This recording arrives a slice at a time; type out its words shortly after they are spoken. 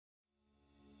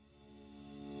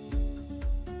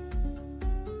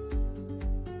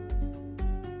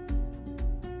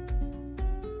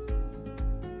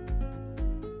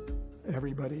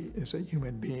everybody is a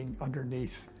human being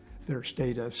underneath their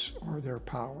status or their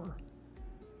power.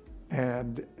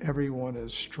 And everyone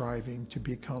is striving to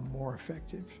become more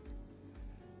effective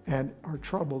and are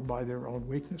troubled by their own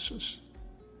weaknesses.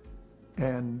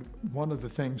 And one of the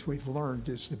things we've learned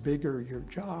is the bigger your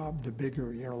job, the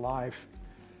bigger your life,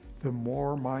 the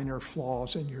more minor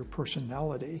flaws in your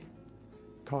personality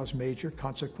cause major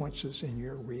consequences in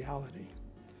your reality.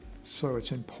 So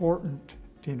it's important,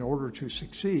 in order to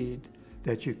succeed,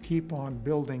 that you keep on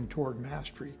building toward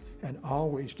mastery and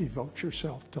always devote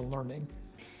yourself to learning.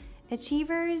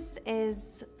 Achievers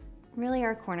is really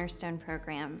our cornerstone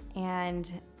program,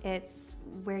 and it's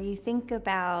where you think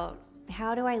about,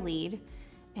 how do I lead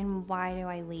and why do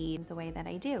I lead the way that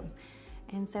I do?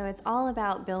 And so it's all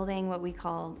about building what we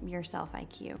call your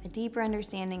self-IQ, a deeper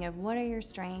understanding of what are your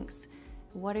strengths,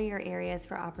 what are your areas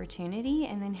for opportunity,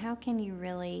 and then how can you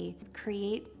really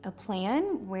create a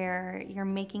plan where you're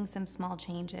making some small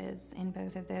changes in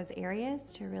both of those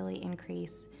areas to really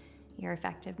increase your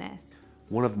effectiveness.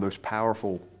 One of the most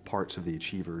powerful parts of the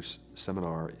Achievers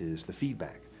seminar is the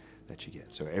feedback that you get.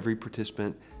 So every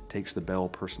participant takes the Bell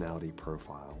Personality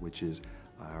Profile, which is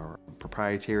our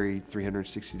proprietary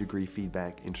 360-degree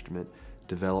feedback instrument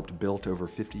built over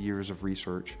 50 years of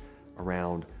research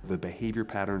around the behavior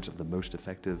patterns of the most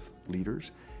effective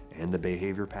leaders and the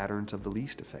behavior patterns of the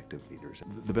least effective leaders.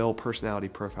 The Bell Personality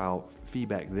Profile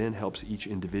feedback then helps each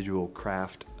individual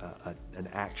craft an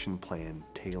action plan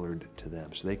tailored to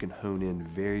them, so they can hone in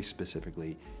very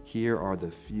specifically, here are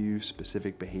the few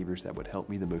specific behaviors that would help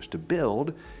me the most to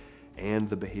build and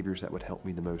the behaviors that would help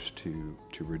me the most to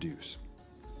reduce.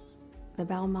 The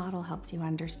Bell model helps you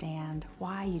understand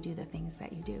why you do the things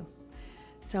that you do.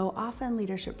 So often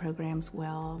leadership programs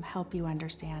will help you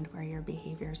understand where your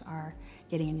behaviors are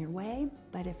getting in your way,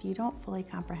 but if you don't fully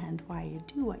comprehend why you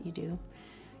do what you do,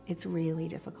 it's really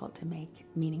difficult to make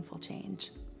meaningful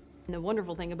change. And the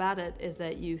wonderful thing about it is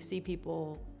that you see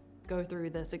people go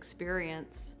through this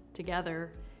experience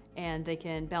together and they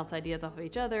can bounce ideas off of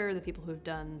each other. The people who've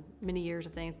done many years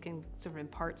of things can sort of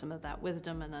impart some of that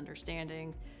wisdom and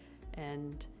understanding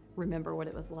and remember what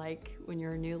it was like when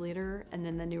you're a new leader, and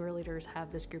then the newer leaders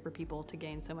have this group of people to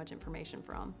gain so much information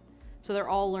from. So they're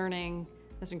all learning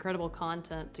this incredible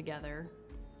content together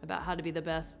about how to be the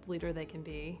best leader they can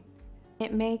be.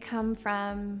 It may come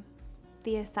from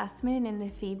the assessment and the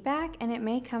feedback, and it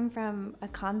may come from a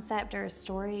concept or a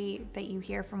story that you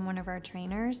hear from one of our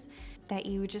trainers that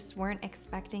you just weren't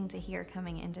expecting to hear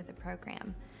coming into the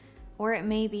program. Or it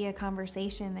may be a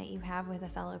conversation that you have with a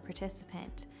fellow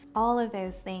participant. All of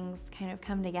those things kind of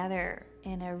come together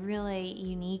in a really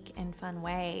unique and fun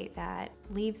way that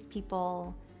leaves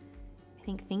people, I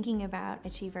think, thinking about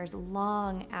Achievers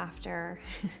long after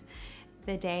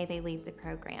the day they leave the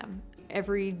program.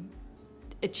 Every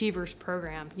Achievers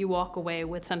program, you walk away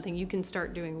with something you can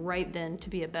start doing right then to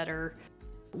be a better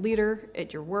leader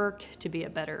at your work, to be a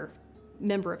better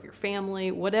member of your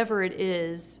family, whatever it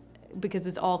is, because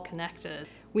it's all connected.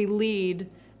 We lead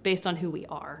based on who we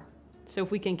are. So if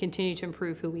we can continue to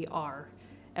improve who we are,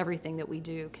 everything that we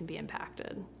do can be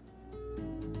impacted.